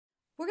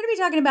We're going to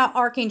be talking about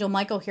Archangel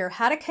Michael here,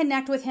 how to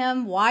connect with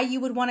him, why you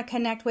would want to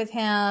connect with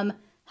him,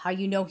 how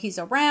you know he's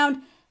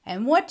around,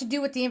 and what to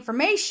do with the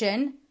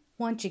information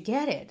once you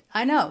get it.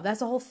 I know,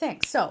 that's the whole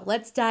thing. So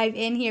let's dive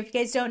in here. If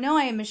you guys don't know,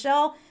 I am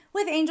Michelle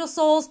with Angel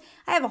Souls.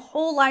 I have a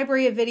whole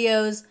library of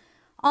videos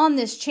on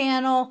this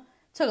channel.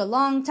 Took a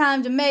long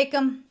time to make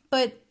them,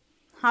 but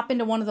hop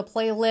into one of the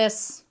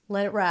playlists,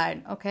 let it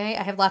ride, okay?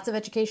 I have lots of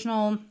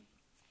educational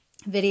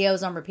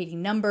videos on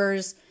repeating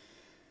numbers.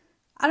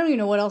 I don't even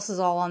know what else is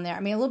all on there. I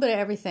mean, a little bit of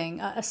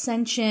everything.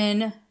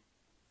 Ascension.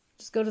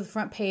 Just go to the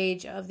front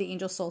page of the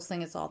Angel Souls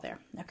thing. It's all there.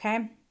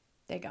 Okay?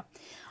 There you go.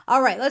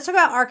 All right. Let's talk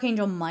about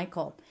Archangel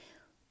Michael.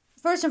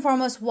 First and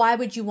foremost, why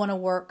would you want to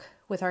work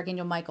with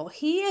Archangel Michael?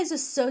 He is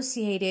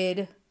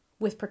associated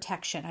with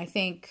protection, I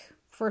think,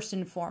 first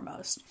and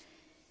foremost.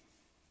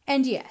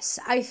 And yes,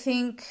 I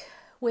think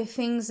with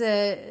things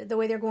the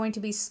way they're going to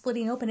be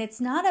splitting open,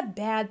 it's not a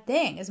bad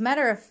thing. As a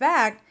matter of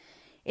fact,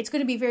 it's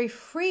going to be very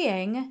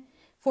freeing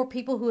for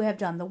people who have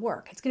done the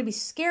work. It's going to be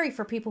scary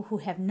for people who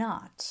have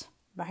not,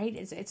 right?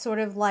 It's sort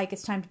of like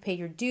it's time to pay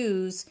your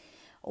dues,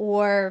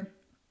 or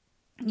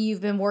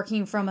you've been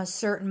working from a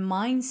certain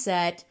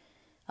mindset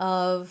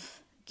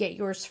of get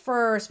yours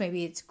first.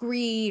 Maybe it's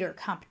greed or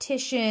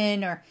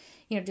competition or,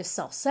 just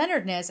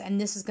self-centeredness. And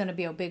this is going to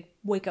be a big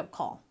wake-up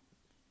call,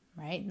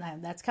 right?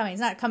 And that's coming. It's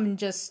not coming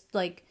just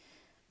like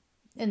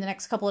in the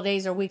next couple of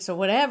days or weeks or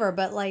whatever,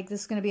 but like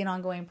this is going to be an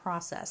ongoing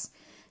process.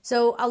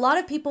 So a lot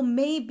of people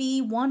may be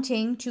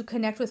wanting to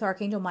connect with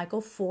Archangel Michael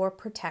for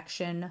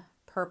protection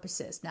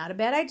purposes. Not a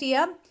bad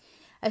idea,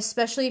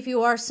 especially if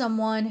you are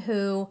someone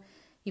who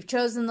you've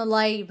chosen the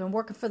light, you've been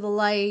working for the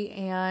light,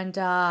 and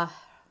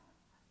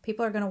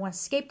people are going to want to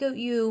scapegoat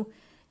you.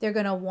 They're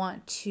going to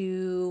want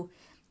to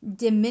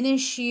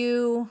diminish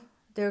you.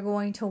 They're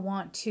going to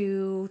want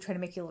to try to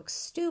make you look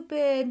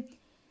stupid.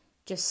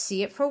 Just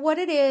see it for what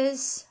it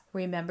is.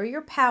 Remember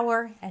your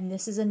power. And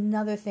this is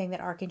another thing that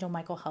Archangel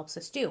Michael helps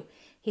us do.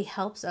 He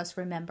helps us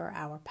remember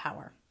our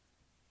power.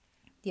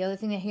 The other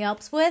thing that he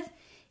helps with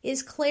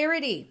is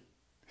clarity.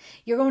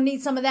 You're going to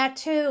need some of that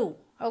too,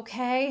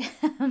 okay?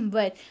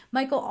 But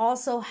Michael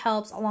also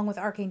helps, along with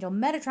Archangel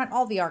Metatron,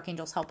 all the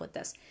archangels help with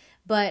this,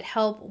 but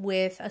help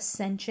with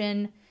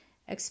ascension,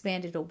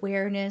 expanded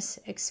awareness,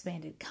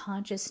 expanded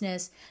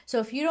consciousness.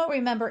 So if you don't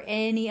remember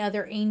any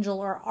other angel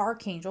or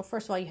archangel,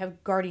 first of all, you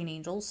have guardian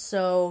angels,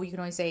 so you can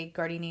always say,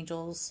 guardian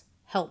angels,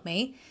 help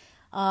me.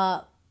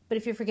 But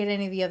if you forget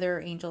any of the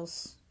other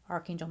angels,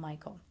 Archangel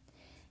Michael.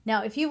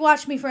 Now, if you've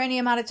watched me for any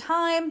amount of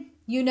time,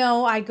 you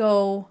know I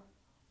go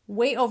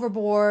way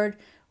overboard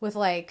with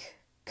like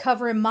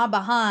covering my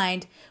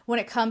behind when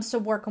it comes to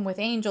working with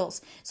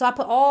angels. So I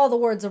put all the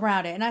words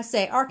around it and I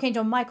say,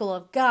 Archangel Michael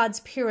of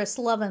God's purest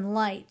love and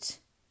light,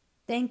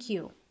 thank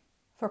you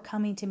for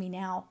coming to me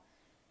now.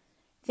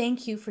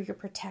 Thank you for your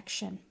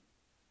protection.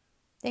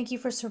 Thank you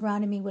for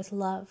surrounding me with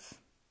love.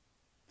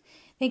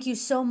 Thank you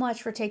so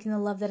much for taking the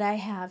love that I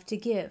have to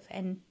give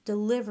and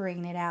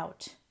delivering it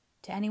out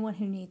to anyone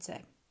who needs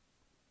it.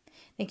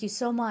 Thank you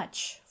so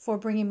much for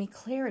bringing me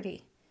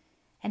clarity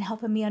and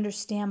helping me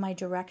understand my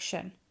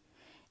direction.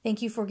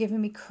 Thank you for giving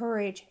me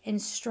courage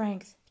and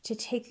strength to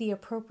take the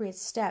appropriate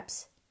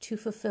steps to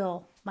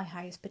fulfill my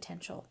highest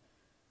potential.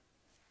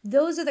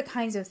 Those are the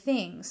kinds of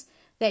things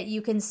that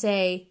you can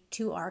say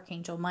to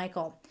Archangel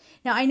Michael.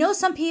 Now, I know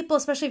some people,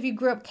 especially if you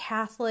grew up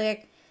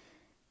Catholic,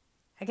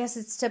 I guess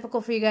it's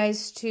typical for you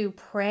guys to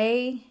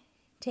pray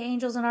to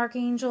angels and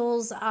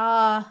archangels.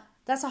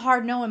 That's a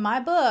hard no in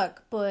my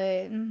book,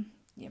 but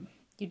yeah,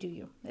 you do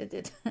you.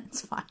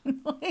 It's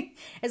fine.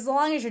 As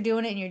long as you're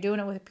doing it and you're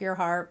doing it with a pure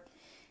heart,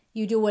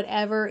 you do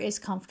whatever is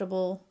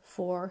comfortable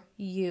for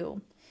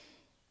you.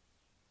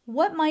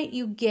 What might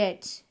you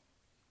get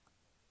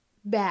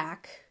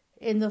back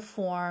in the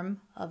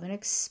form of an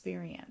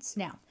experience?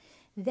 Now,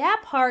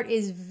 that part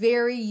is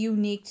very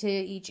unique to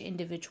each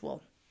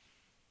individual.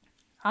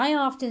 I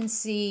often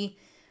see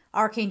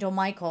Archangel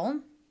Michael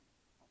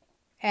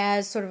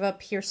as sort of a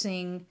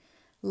piercing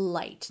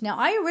light. Now,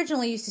 I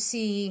originally used to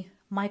see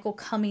Michael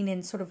coming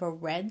in sort of a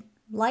red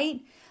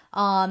light.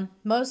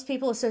 Most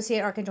people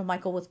associate Archangel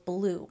Michael with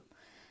blue.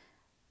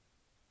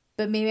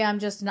 But maybe I'm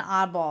just an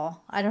oddball.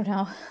 I don't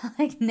know.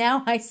 Like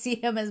now I see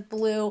him as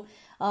blue.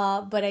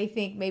 But I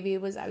think maybe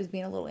I was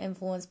being a little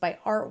influenced by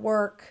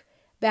artwork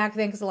back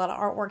then, because a lot of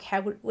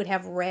artwork would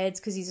have reds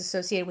because he's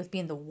associated with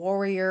being the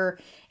warrior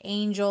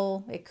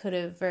angel. It could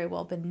have very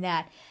well been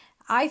that.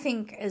 I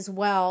think as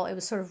well, it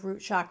was sort of root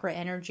chakra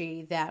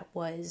energy that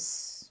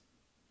was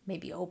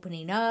maybe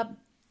opening up,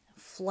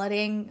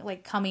 flooding,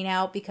 like coming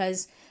out,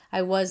 because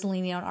I was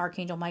leaning on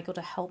Archangel Michael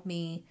to help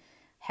me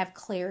have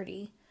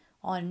clarity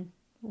on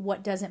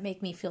what doesn't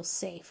make me feel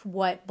safe.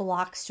 What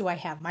blocks do I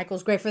have?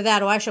 Michael's great for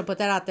that. Oh, I should put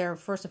that out there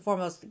first and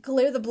foremost.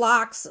 Clear the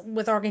blocks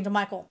with Archangel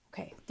Michael.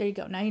 Okay, there you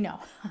go. Now you know.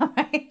 All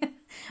right.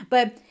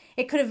 But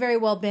it could have very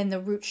well been the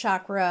root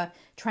chakra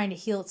trying to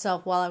heal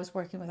itself while I was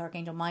working with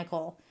Archangel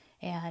Michael.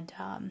 And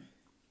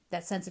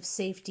that sense of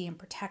safety and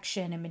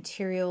protection and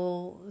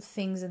material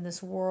things in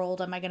this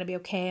world. Am I going to be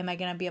okay? Am I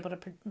going to be able to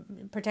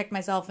protect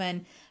myself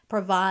and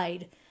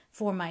provide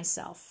for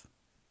myself?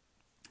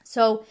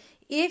 So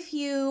if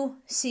you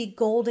see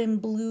golden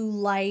blue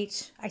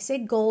light, I say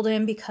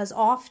golden because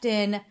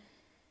often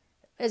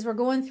as we're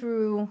going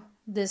through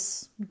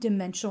this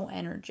dimensional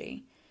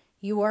energy,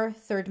 you are a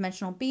third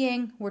dimensional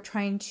being. We're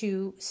trying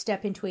to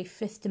step into a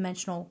fifth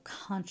dimensional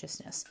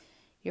consciousness.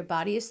 Your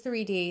body is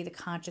 3D, the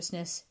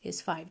consciousness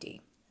is 5D.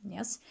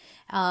 Yes.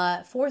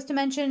 Fourth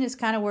dimension is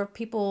kind of where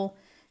people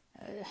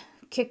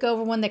kick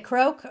over when they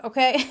croak.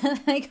 Okay.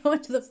 They go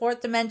into the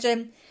fourth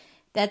dimension.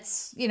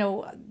 That's,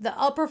 the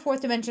upper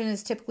fourth dimension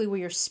is typically where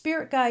your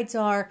spirit guides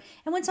are.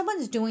 And when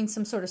someone's doing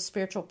some sort of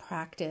spiritual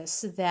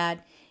practice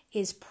that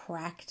is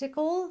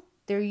practical,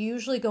 they're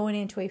usually going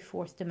into a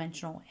fourth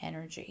dimensional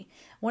energy.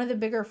 One of the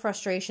bigger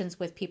frustrations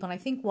with people, and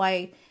I think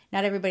why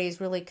not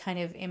everybody's really kind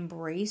of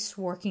embraced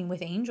working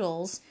with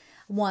angels,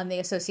 one, they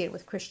associate it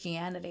with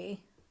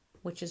Christianity,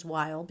 which is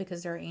wild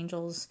because there are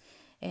angels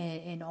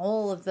in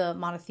all of the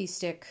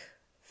monotheistic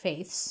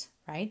faiths,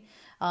 right?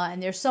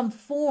 And there's some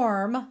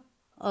form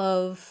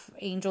of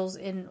angels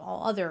in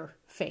all other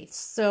faiths.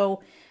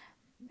 So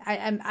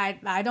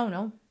I don't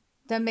know.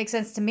 Doesn't make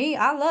sense to me.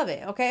 I love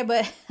it, okay?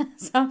 But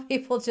some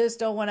people just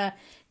don't want to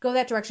go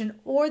that direction,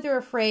 or they're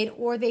afraid,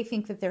 or they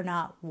think that they're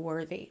not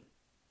worthy.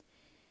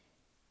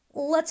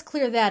 Let's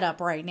clear that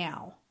up right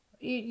now.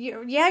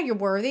 You're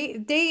worthy.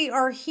 They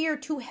are here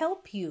to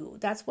help you.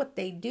 That's what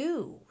they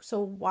do. So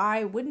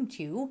why wouldn't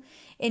you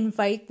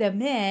invite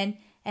them in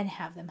and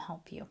have them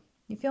help you?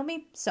 You feel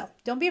me? So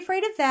don't be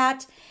afraid of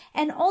that.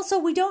 And also,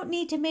 we don't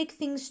need to make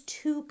things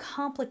too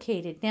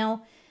complicated.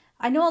 Now,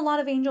 I know a lot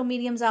of angel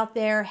mediums out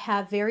there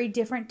have very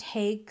different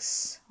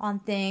takes on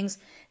things.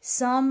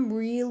 Some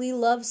really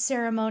love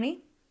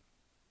ceremony,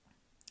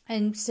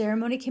 and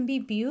ceremony can be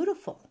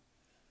beautiful.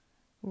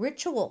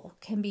 Ritual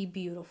can be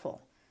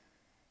beautiful,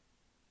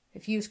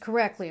 if used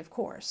correctly, of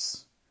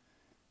course.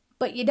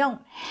 But you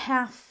don't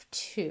have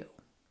to.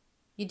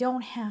 You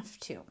don't have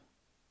to,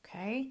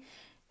 okay?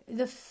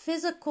 The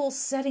physical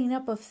setting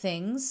up of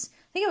things,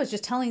 I think I was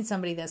just telling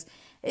somebody this.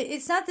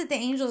 It's not that the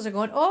angels are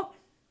going, oh,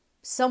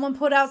 someone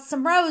put out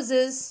some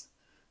roses.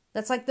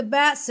 That's like the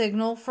bat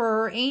signal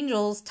for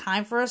angels.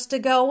 Time for us to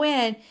go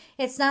in.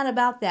 It's not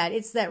about that.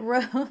 It's that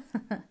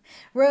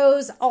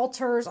rose,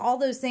 altars, all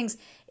those things.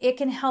 It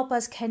can help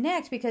us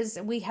connect because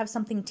we have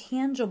something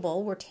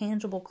tangible. We're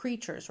tangible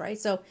creatures, right?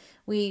 So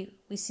we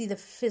see the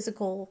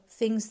physical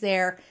things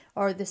there,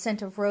 or the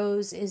scent of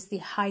rose is the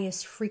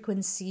highest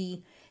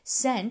frequency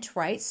scent,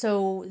 right?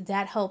 So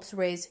that helps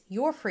raise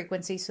your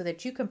frequency so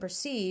that you can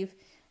perceive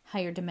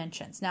higher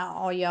dimensions. Now,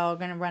 all y'all are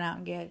going to run out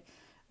and get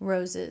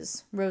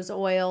roses, rose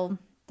oil,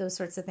 those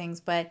sorts of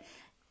things. But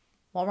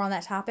while we're on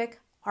that topic,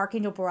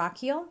 Archangel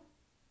Barachiel,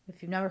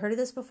 if you've never heard of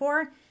this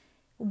before,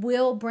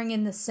 will bring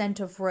in the scent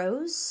of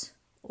rose,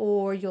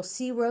 or you'll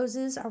see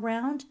roses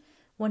around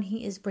when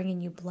he is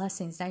bringing you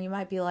blessings. Now, you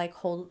might be like,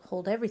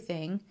 hold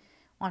everything.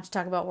 Why don't you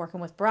talk about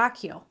working with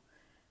Barachiel?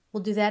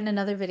 We'll do that in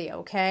another video,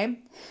 okay?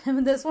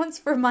 This one's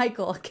for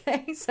Michael,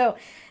 okay? So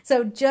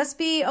just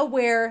be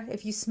aware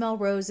if you smell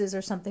roses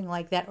or something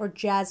like that, or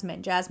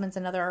jasmine. Jasmine's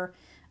another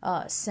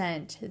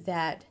scent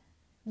that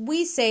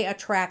we say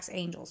attracts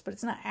angels, but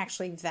it's not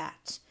actually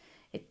that.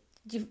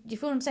 Do you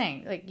feel what I'm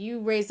saying? Like,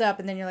 you raise up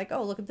and then you're like,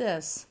 oh, look at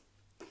this.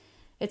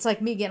 It's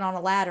like me getting on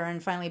a ladder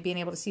and finally being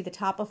able to see the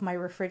top of my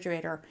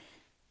refrigerator.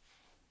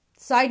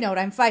 Side note,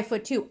 I'm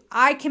 5'2".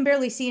 I can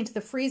barely see into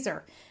the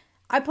freezer.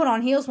 I put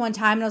on heels one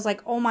time and I was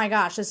like, oh my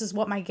gosh, this is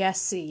what my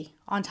guests see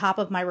on top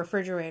of my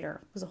refrigerator.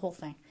 It was a whole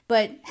thing.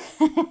 But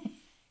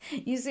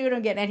you see what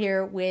I'm getting at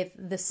here with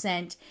the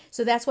scent.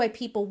 So that's why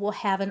people will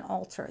have an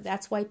altar.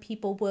 That's why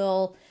people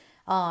will,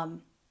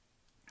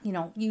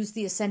 use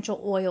the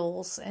essential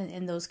oils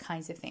and those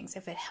kinds of things.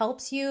 If it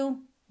helps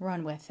you,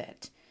 run with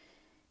it.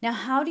 Now,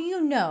 how do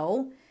you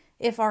know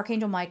if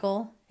Archangel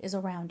Michael is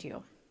around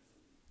you?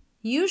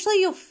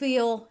 Usually you'll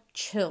feel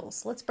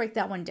chills. Let's break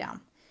that one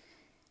down.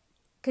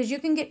 Because you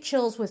can get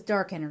chills with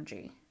dark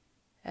energy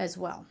as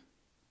well.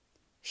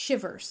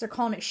 Shivers. They're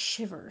calling it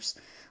shivers.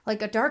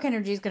 Like, a dark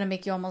energy is going to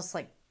make you almost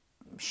like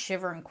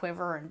shiver and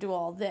quiver and do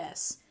all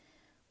this.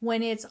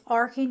 When it's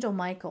Archangel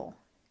Michael,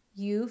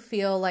 you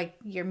feel like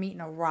you're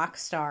meeting a rock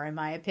star, in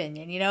my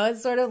opinion.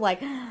 It's sort of like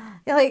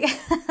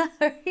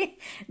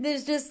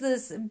there's just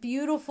this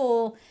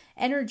beautiful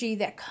energy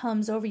that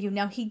comes over you.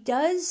 Now,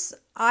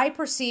 I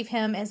perceive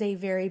him as a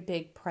very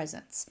big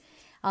presence.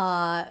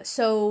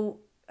 So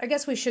I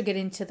guess we should get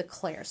into the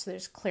clair. So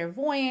there's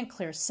clairvoyant,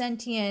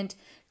 clairsentient,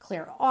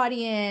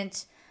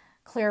 clairaudient,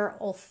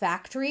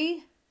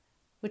 clairolfactory,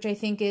 which I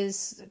think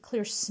is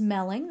clear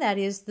smelling. That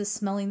is the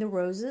smelling the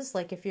roses.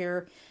 Like if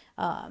you're,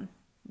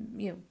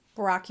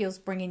 Barachiel's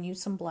bringing you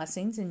some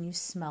blessings and you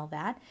smell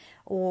that.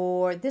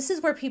 Or this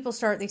is where people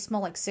they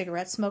smell like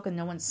cigarette smoke and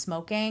no one's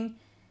smoking.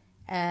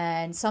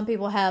 And some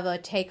people have a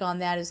take on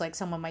that as like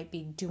someone might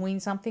be doing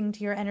something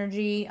to your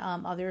energy.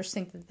 Others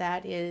think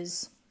that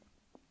is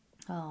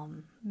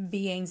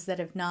beings that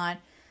have not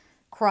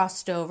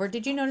crossed over.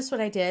 Did you notice what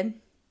I did?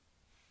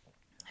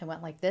 I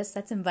went like this.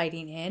 That's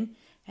inviting in.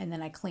 And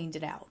then I cleaned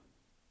it out.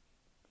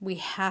 We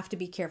have to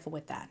be careful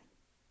with that.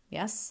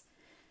 Yes?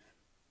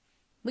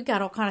 We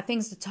got all kind of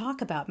things to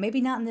talk about. Maybe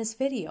not in this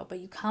video, but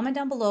you comment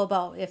down below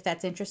about if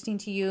that's interesting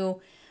to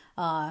you.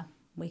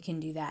 We can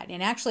do that.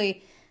 And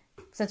actually,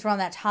 since we're on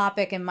that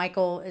topic, and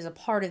Michael is a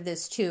part of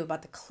this too,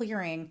 about the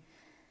clearing,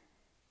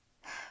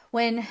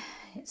 when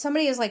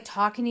somebody is like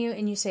talking to you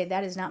and you say,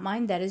 that is not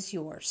mine, that is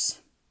yours.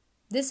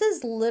 This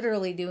is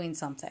literally doing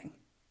something.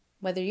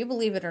 Whether you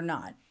believe it or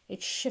not,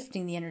 it's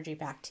shifting the energy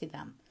back to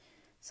them.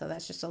 So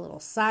that's just a little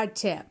side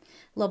tip,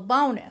 a little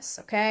bonus,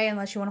 okay?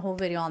 Unless you want a whole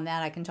video on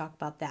that, I can talk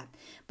about that.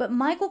 But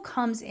Michael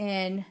comes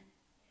in,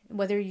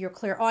 whether you're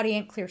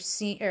clairaudient,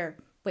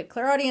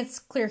 clairaudience,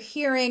 clear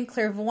hearing,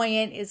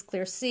 clairvoyant is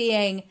clear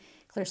seeing,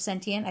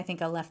 clairsentient, I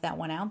think I left that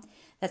one out.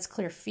 That's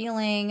clear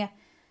feeling,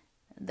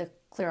 the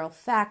clear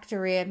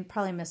olfactory, I'm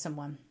probably missing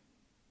one.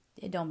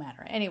 It don't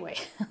matter. Anyway,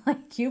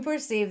 like you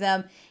perceive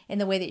them in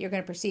the way that you're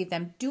going to perceive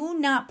them. Do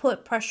not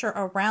put pressure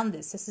around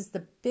this. This is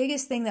the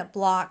biggest thing that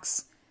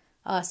blocks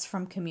us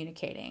from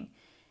communicating,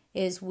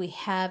 is we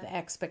have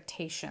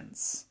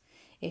expectations.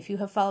 If you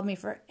have followed me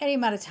for any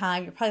amount of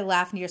time, you're probably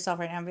laughing to yourself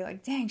right now and be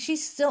like, dang,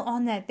 she's still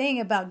on that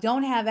thing about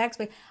don't have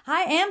expectations.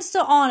 I am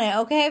still on it,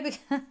 okay?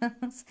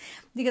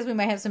 Because we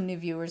might have some new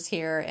viewers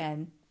here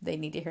and they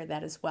need to hear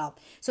that as well.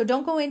 So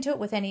don't go into it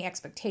with any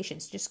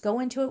expectations. Just go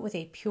into it with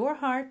a pure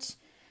heart,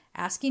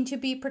 asking to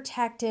be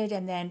protected,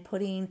 and then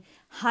putting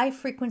high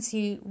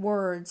frequency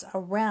words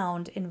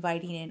around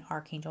inviting in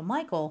Archangel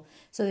Michael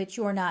so that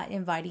you're not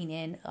inviting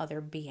in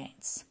other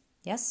beings.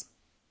 Yes?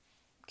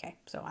 Okay,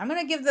 so I'm going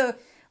to give the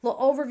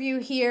little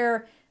overview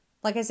here.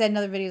 Like I said, in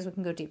other videos we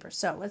can go deeper.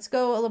 So let's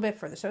go a little bit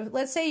further. So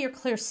let's say you're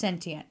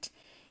clairsentient.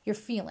 You're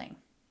feeling.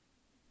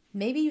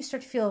 Maybe you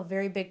start to feel a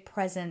very big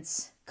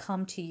presence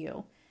come to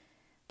you.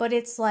 But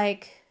it's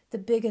like the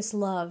biggest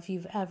love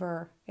you've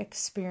ever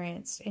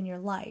experienced in your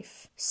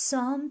life.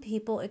 Some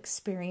people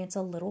experience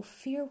a little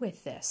fear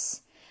with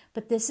this,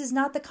 but this is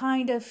not the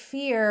kind of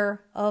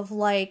fear of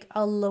like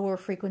a lower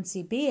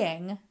frequency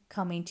being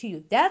coming to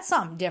you. That's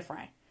something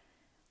different.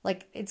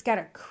 Like it's got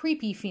a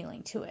creepy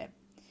feeling to it.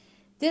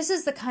 This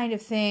is the kind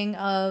of thing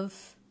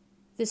of,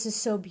 this is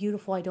so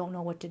beautiful, I don't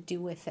know what to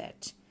do with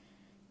it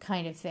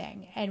kind of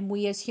thing. And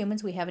we as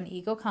humans, we have an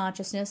ego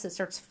consciousness that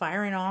starts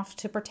firing off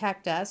to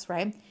protect us,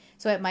 right?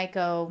 So it might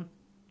go,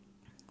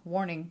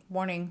 warning,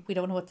 warning, we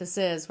don't know what this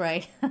is,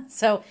 right?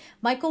 So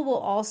Michael will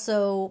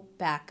also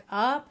back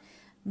up,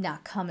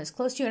 not come as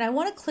close to you. And I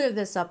want to clear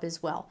this up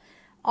as well.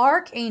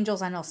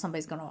 Archangels, I know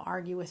somebody's going to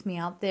argue with me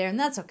out there, and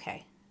that's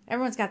okay.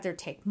 Everyone's got their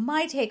take.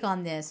 My take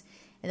on this,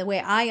 and the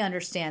way I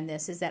understand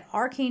this, is that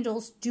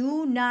archangels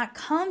do not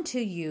come to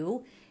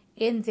you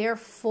in their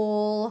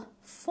full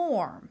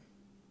form.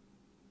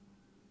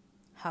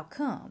 How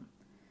come?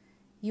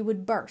 You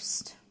would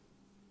burst.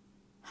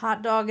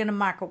 Hot dog in a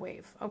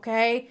microwave,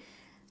 okay?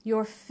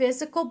 Your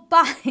physical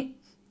body.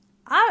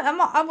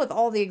 I'm with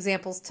all the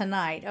examples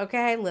tonight,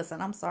 okay?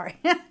 Listen, I'm sorry.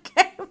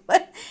 Okay,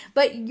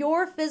 but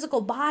your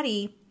physical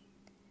body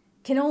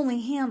can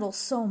only handle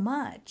so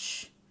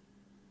much.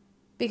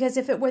 Because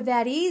if it were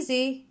that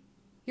easy,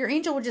 your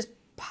angel would just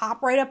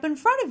pop right up in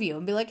front of you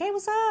and be like, hey,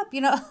 what's up?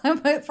 You know,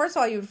 first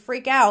of all, you would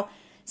freak out.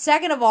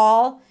 Second of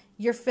all,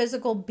 your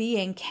physical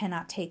being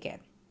cannot take it.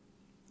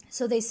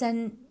 So they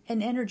send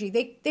an energy.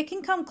 They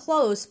can come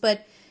close,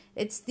 but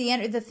it's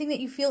the thing that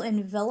you feel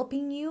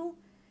enveloping you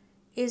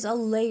is a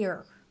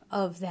layer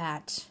of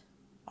that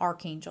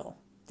archangel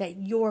that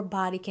your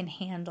body can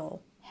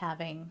handle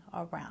having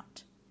around.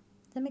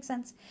 Does that make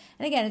sense?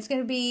 And again, it's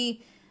going to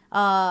be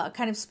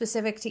kind of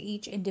specific to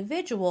each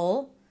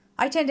individual.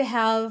 I tend to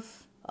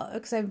have,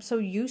 because I'm so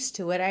used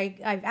to it,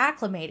 I've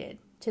acclimated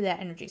to that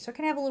energy. So I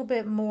can have a little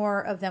bit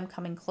more of them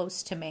coming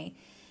close to me.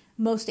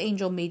 Most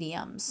angel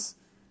mediums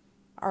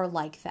are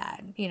like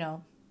that, you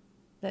know.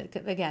 That,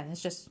 again,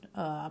 it's just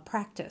a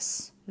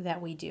practice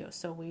that we do,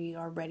 so we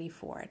are ready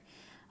for it.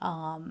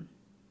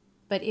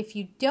 But if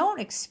you don't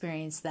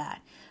experience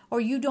that,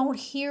 or you don't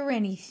hear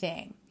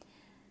anything,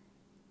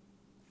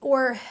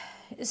 or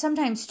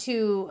sometimes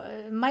too,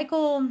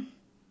 Michael,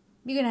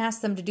 you can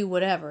ask them to do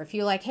whatever. If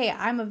you're like, hey,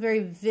 I'm a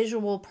very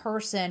visual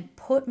person,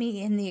 put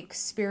me in the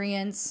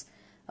experience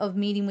of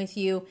meeting with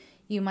you,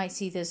 you might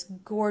see this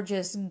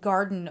gorgeous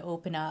garden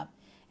open up.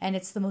 And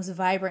it's the most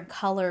vibrant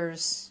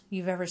colors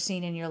you've ever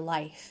seen in your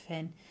life.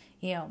 And,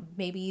 you know,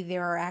 maybe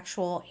there are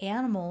actual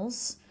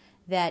animals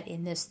that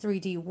in this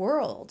 3D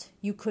world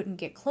you couldn't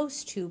get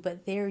close to,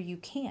 but there you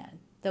can.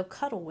 They'll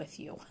cuddle with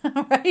you,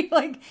 right?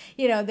 Like,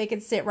 you know, they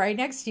can sit right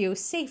next to you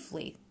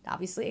safely.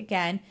 Obviously,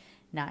 again,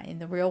 not in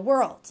the real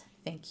world.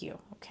 Thank you.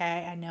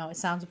 Okay. I know it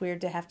sounds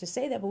weird to have to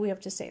say that, but we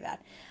have to say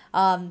that.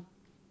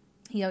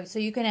 You know, so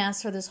you can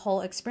ask for this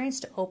whole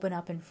experience to open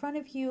up in front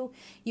of you.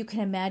 You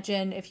can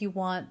imagine, if you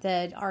want,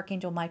 that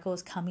Archangel Michael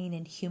is coming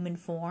in human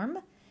form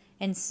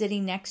and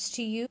sitting next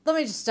to you. Let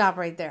me just stop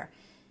right there.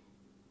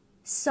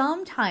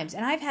 Sometimes,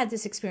 and I've had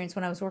this experience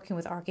when I was working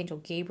with Archangel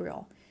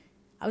Gabriel,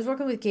 I was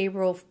working with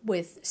Gabriel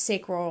with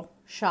sacral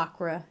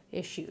chakra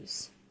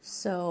issues.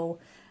 So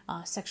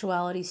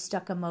sexuality,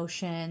 stuck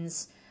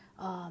emotions,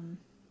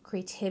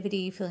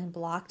 creativity, feeling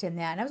blocked in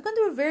that. And I was going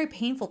through a very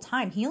painful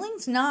time.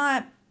 Healing's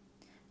not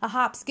a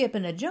hop, skip,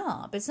 and a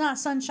jump. It's not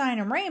sunshine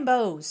and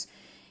rainbows.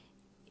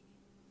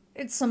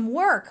 It's some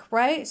work,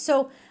 right?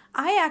 So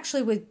I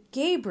actually, with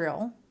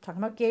Gabriel,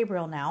 talking about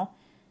Gabriel now,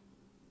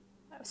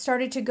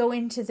 started to go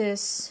into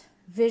this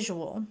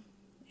visual,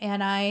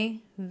 and I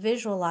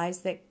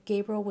visualized that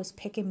Gabriel was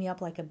picking me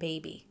up like a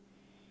baby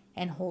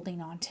and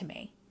holding on to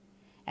me.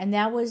 And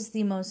that was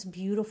the most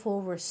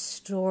beautiful,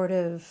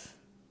 restorative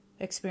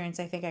experience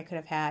I think I could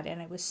have had,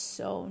 and it was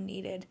so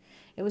needed.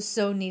 It was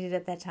so needed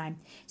at that time.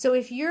 So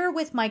if you're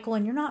with Michael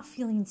and you're not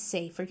feeling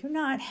safe, or you're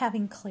not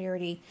having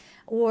clarity,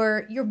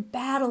 or you're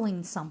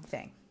battling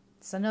something,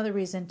 it's another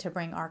reason to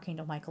bring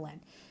Archangel Michael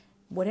in.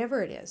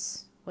 Whatever it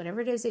is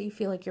that you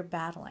feel like you're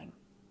battling,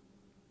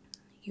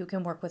 you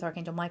can work with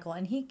Archangel Michael,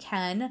 and he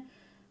can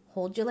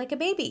hold you like a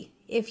baby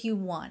if you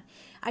want.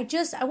 I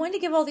wanted to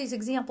give all these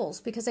examples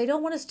because I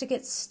don't want us to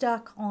get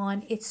stuck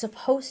on it's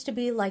supposed to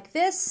be like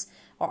this,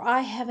 or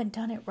I haven't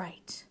done it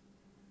right.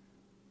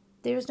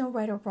 There's no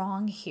right or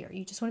wrong here.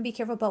 You just want to be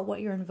careful about what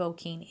you're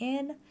invoking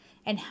in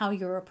and how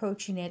you're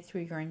approaching it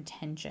through your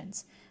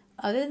intentions.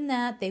 Other than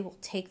that, they will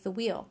take the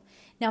wheel.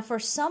 Now, for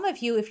some of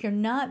you, if you're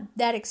not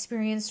that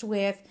experienced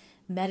with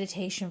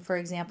meditation, for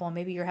example, and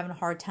maybe you're having a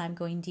hard time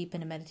going deep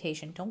into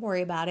meditation, don't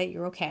worry about it.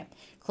 You're okay.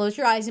 Close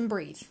your eyes and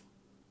breathe.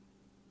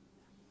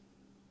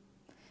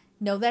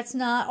 No, that's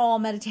not all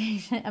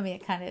meditation. I mean,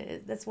 it kind of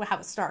is. That's how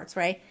it starts,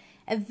 right?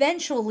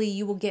 Eventually,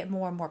 you will get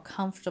more and more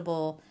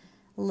comfortable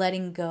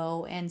letting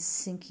go and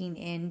sinking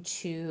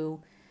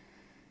into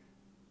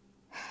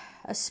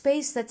a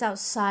space that's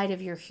outside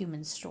of your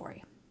human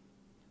story,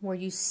 where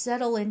you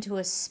settle into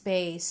a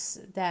space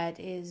that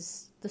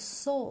is the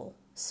soul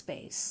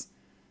space.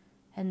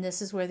 And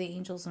this is where the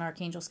angels and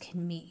archangels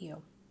can meet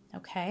you.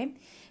 Okay?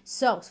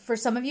 So, for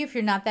some of you, if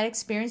you're not that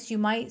experienced, you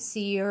might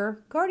see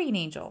your guardian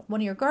angel,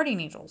 one of your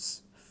guardian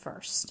angels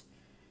first.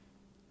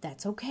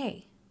 That's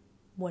okay.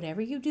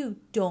 Whatever you do,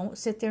 don't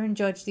sit there and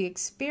judge the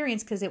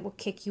experience, because it will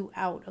kick you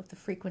out of the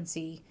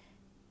frequency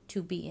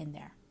to be in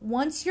there.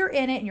 Once you're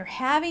in it and you're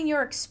having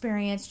your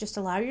experience, just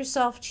allow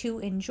yourself to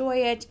enjoy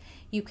it.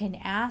 You can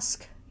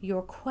ask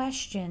your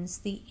questions.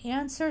 The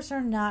answers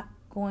are not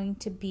going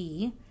to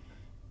be,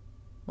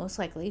 most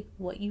likely,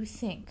 what you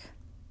think.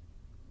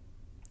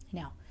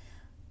 Now,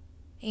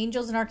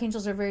 angels and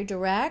archangels are very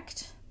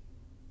direct.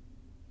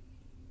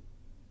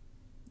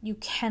 You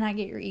cannot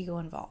get your ego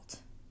involved.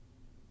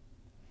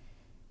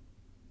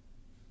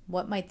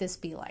 What might this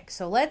be like?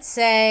 So let's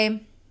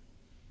say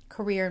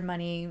career and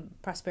money,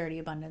 prosperity,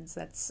 abundance.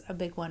 That's a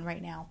big one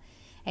right now.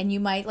 And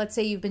you might, let's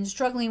say you've been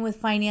struggling with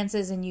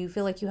finances and you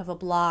feel like you have a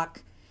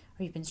block,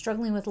 or you've been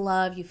struggling with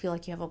love, you feel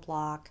like you have a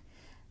block,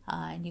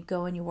 and you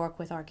go and you work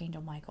with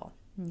Archangel Michael.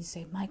 And you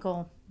say,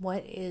 Michael,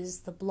 what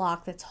is the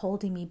block that's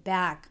holding me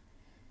back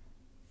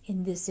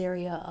in this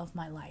area of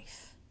my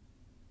life?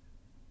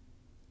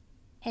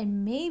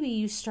 And maybe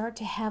you start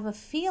to have a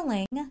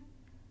feeling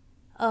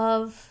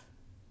of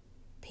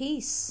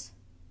peace.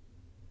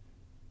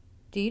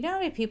 Do you know how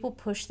many people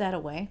push that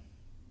away?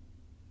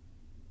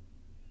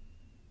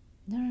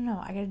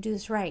 No, I got to do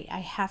this right. I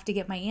have to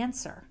get my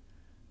answer.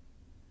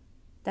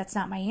 That's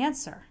not my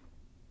answer.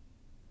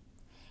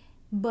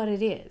 But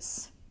it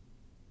is.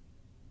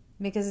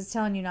 Because it's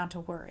telling you not to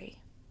worry.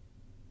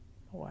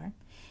 Or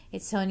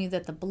it's telling you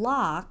that the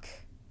block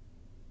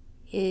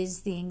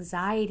is the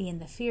anxiety and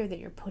the fear that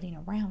you're putting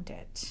around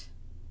it.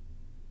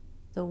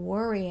 The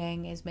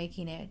worrying is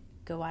making it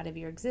go out of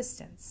your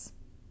existence.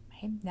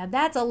 Right? Now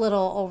that's a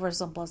little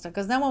oversimplistic,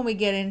 because then when we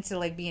get into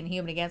like being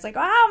human again, it's like, oh,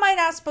 how am I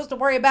not supposed to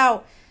worry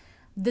about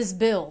this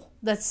bill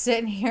that's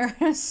sitting here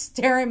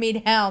staring me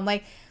down?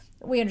 Like,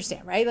 we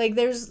understand, right? Like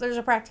there's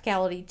a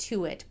practicality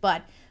to it.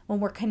 But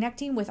when we're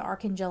connecting with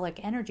archangelic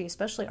energy,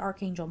 especially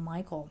Archangel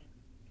Michael,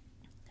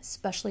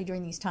 especially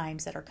during these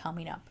times that are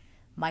coming up,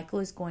 Michael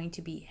is going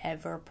to be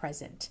ever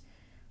present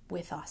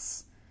with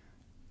us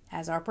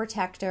as our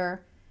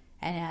protector,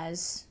 and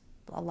as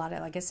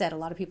like I said, a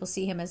lot of people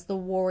see him as the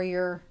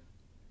warrior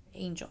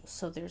angel.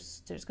 So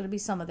there's going to be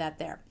some of that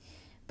there.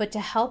 But to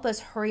help us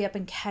hurry up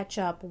and catch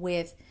up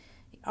with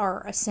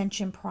our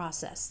ascension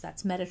process,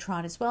 that's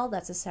Metatron as well.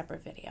 That's a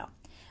separate video.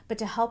 But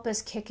to help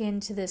us kick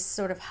into this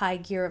sort of high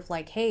gear of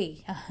like,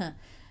 hey,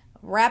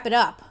 wrap it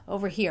up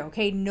over here.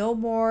 Okay, no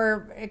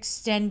more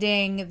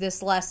extending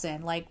this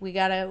lesson. Like we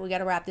gotta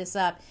wrap this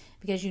up,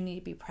 because you need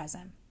to be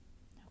present.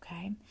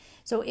 Okay.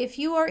 So if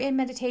you are in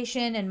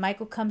meditation and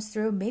Michael comes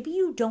through, maybe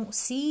you don't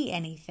see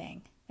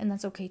anything, and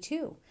that's okay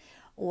too.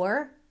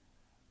 Or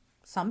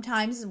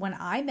sometimes when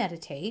I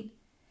meditate,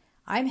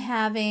 I'm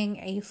having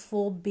a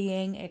full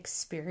being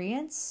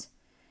experience,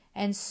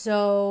 and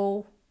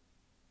so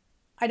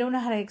I don't know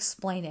how to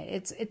explain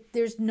it.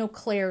 There's no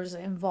clairs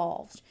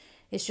involved.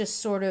 It's just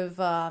sort of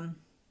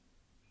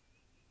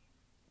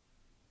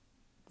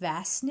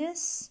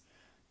vastness.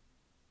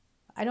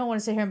 I don't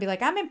want to sit here and be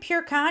like, I'm in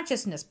pure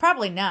consciousness.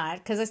 Probably not,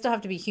 because I still have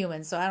to be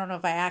human, so I don't know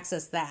if I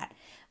access that.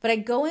 But I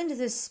go into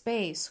this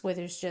space where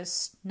there's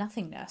just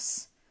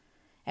nothingness.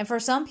 And for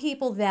some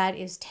people, that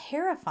is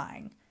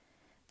terrifying.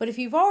 But if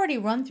you've already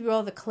run through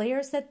all the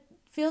clairs, that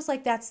feels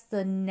like that's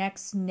the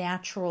next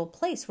natural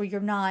place where you're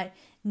not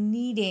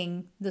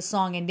needing the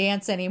song and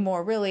dance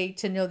anymore, really,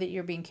 to know that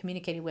you're being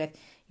communicated with.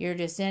 You're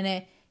just in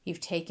it.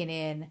 You've taken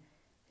in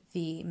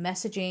the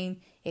messaging.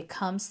 It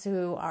comes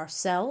through our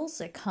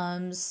cells.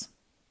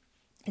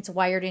 It's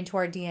wired into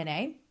our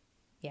DNA.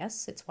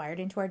 Yes, it's wired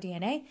into our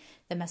DNA.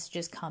 The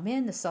messages come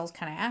in. The cells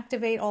kind of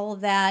activate all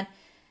of that.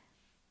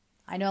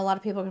 I know a lot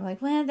of people are going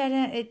to be like,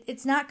 well,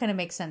 it's not going to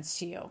make sense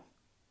to you.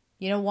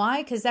 You know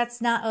why? Because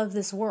that's not of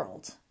this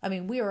world. I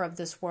mean, we are of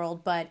this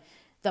world, but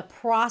the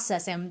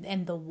process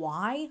and the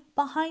why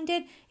behind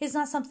it is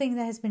not something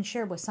that has been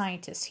shared with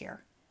scientists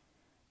here.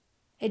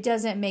 It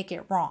doesn't make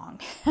it wrong,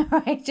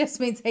 right? It just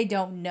means they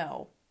don't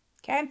know,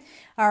 okay?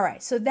 All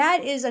right, so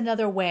that is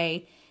another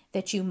way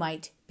that you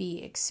might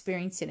be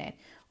experiencing it.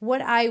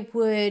 I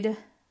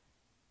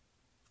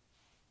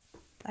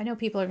know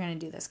people are going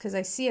to do this because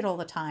I see it all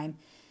the time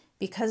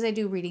because I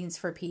do readings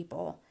for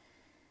people.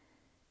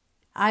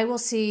 I will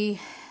see,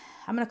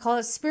 I'm going to call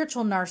it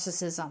spiritual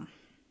narcissism.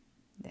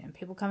 Then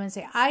people come and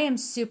say, I am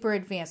super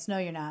advanced. No,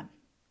 you're not.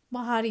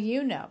 Well, how do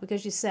you know?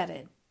 Because you said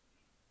it.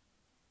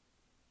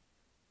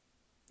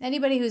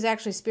 Anybody who's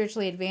actually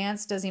spiritually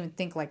advanced doesn't even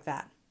think like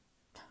that.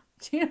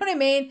 Do you know what I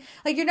mean?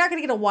 Like, you're not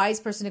going to get a wise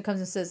person who comes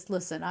and says,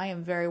 listen, I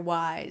am very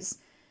wise.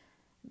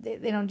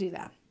 They don't do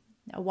that.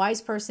 A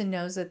wise person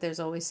knows that there's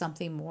always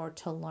something more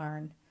to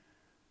learn.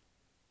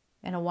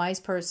 And a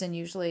wise person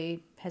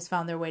usually has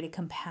found their way to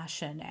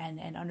compassion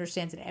and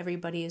understands that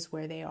everybody is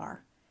where they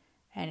are.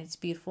 And it's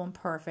beautiful and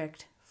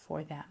perfect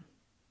for them.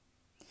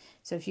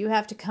 So if you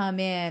have to come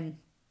in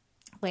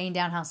laying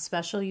down how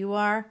special you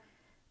are,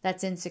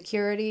 that's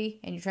insecurity,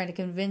 and you're trying to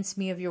convince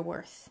me of your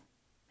worth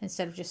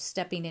instead of just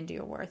stepping into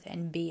your worth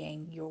and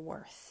being your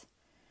worth.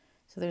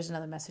 So there's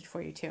another message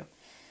for you too.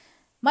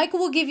 Michael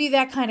will give you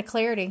that kind of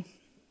clarity.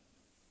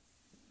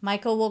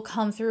 Michael will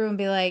come through and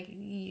be like,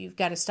 you've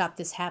got to stop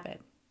this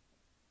habit.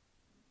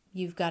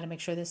 You've got to make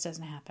sure this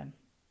doesn't happen.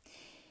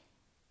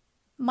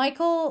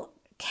 Michael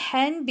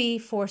can be,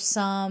 for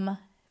some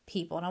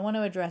people, and I want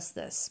to address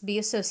this, be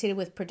associated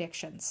with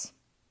predictions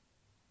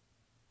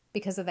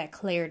because of that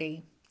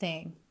clarity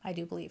thing, I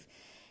do believe.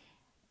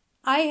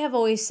 I have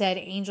always said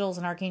angels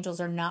and archangels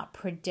are not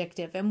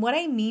predictive. And what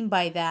I mean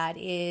by that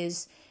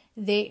is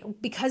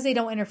because they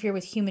don't interfere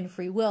with human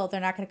free will, they're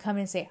not going to come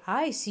in and say,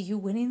 I see you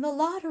winning the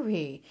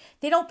lottery.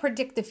 They don't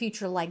predict the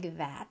future like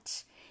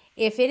that.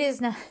 If it's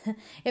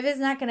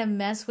not going to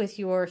mess with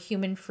your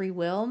human free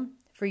will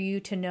for you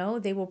to know,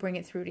 they will bring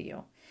it through to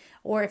you.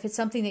 Or if it's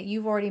something that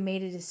you've already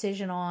made a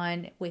decision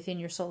on within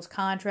your soul's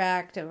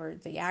contract or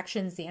the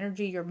actions, the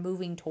energy you're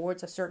moving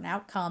towards a certain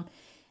outcome,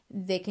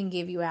 they can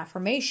give you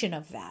affirmation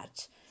of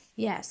that.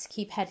 Yes,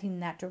 keep heading in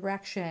that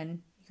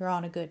direction. You're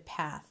on a good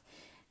path.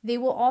 They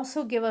will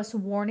also give us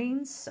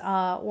warnings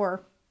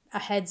or a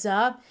heads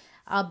up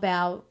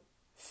about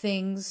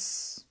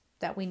things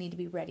that we need to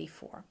be ready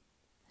for.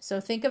 So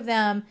think of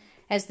them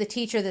as the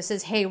teacher that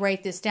says, hey,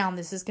 write this down.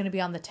 This is going to be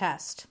on the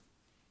test.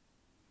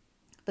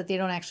 But they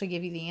don't actually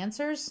give you the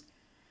answers.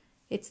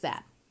 It's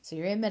that. So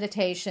you're in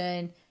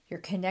meditation. You're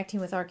connecting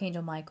with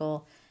Archangel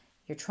Michael.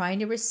 You're trying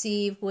to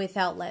receive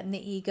without letting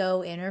the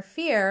ego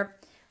interfere.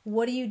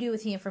 What do you do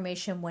with the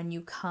information when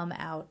you come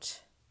out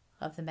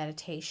of the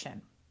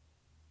meditation?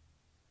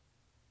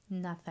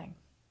 Nothing.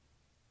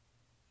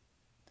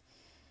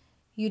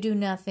 You do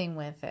nothing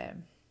with it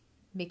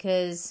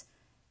because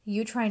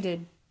you trying to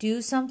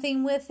do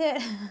something with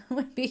it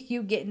would be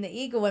you getting the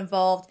ego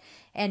involved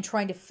and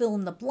trying to fill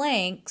in the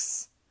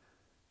blanks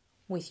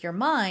with your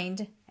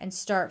mind and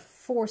start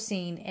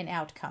forcing an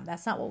outcome.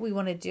 That's not what we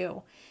want to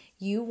do.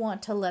 You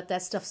want to let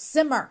that stuff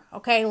simmer,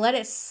 okay? Let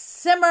it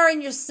simmer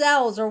in your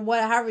cells or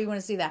however you want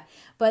to see that.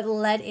 But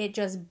let it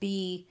just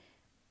be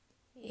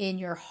in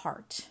your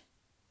heart.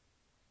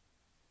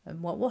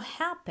 And what will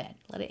happen,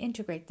 let it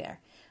integrate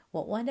there.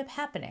 What will end up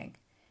happening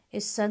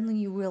is suddenly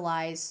you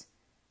realize,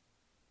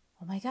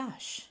 oh my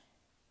gosh,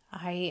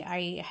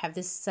 I have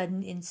this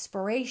sudden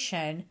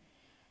inspiration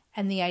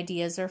and the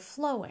ideas are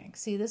flowing.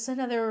 See, this is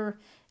another,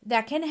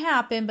 that can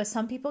happen, but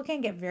some people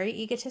can get very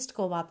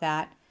egotistical about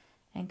that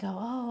and go,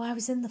 oh, I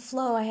was in the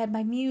flow. I had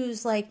my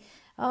muse like,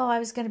 oh, I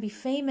was going to be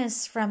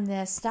famous from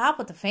this. Stop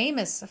with the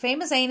famous. The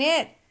famous ain't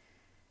it.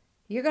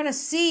 You're going to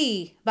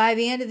see by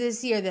the end of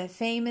this year that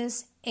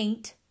famous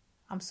ain't,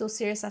 I'm so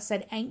serious, I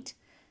said ain't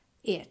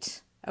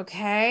it.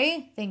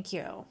 Okay? Thank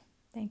you.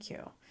 Thank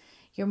you.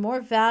 You're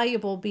more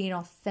valuable being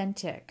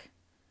authentic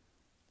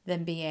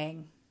than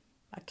being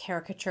a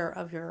caricature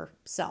of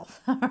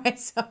yourself. All right,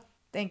 so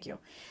thank you.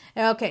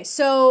 Okay,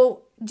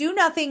 so do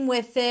nothing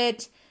with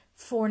it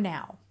for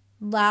now.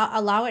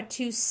 Allow it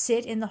to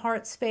sit in the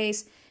heart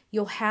space.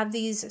 You'll have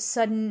these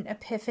sudden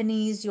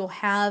epiphanies. You'll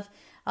have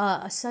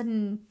a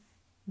sudden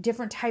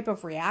different type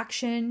of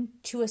reaction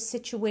to a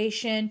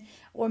situation,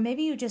 or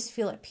maybe you just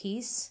feel at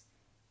peace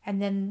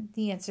and then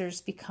the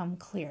answers become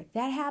clear.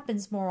 That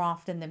happens more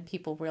often than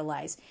people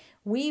realize.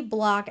 We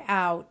block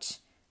out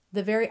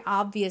the very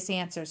obvious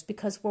answers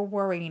because we're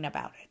worrying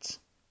about it.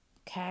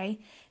 Okay?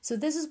 So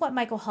this is what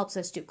Michael helps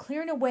us do,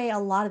 clearing away a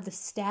lot of the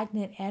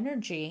stagnant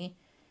energy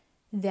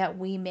that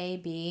we may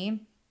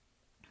be,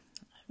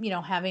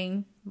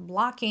 having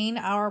blocking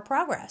our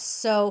progress.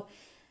 So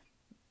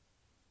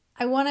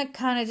I want to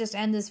kind of just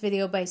end this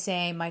video by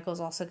saying Michael's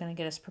also going to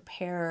get us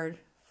prepared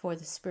for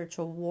the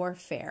spiritual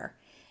warfare.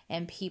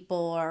 And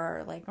people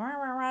are like, rah,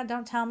 rah, rah,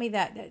 don't tell me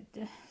that.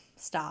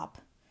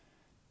 Stop.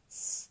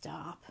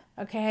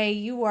 Okay?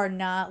 You are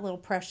not little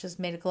precious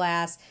made of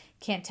glass.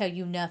 Can't tell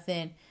you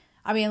nothing.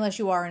 I mean, unless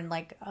you are in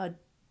like a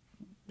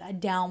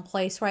down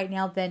place right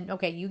now, then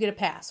okay, you get a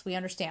pass. We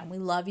understand. We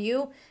love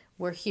you.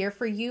 We're here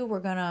for you. We're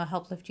going to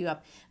help lift you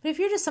up. But if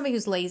you're just somebody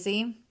who's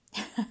lazy,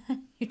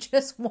 you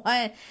just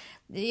want,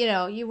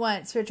 you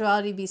want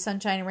spirituality to be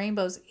sunshine and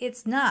rainbows.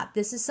 It's not.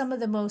 This is some of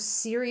the most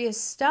serious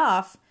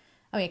stuff.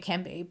 I mean, it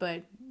can be,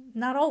 but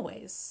not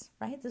always,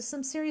 right? There's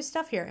some serious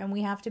stuff here, and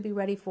we have to be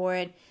ready for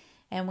it,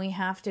 and we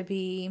have to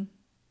be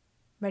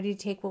ready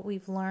to take what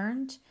we've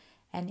learned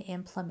and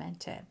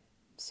implement it.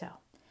 So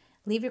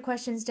leave your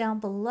questions down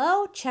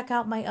below. Check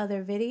out my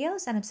other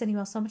videos, and I'm sending you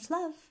all so much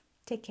love.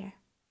 Take care.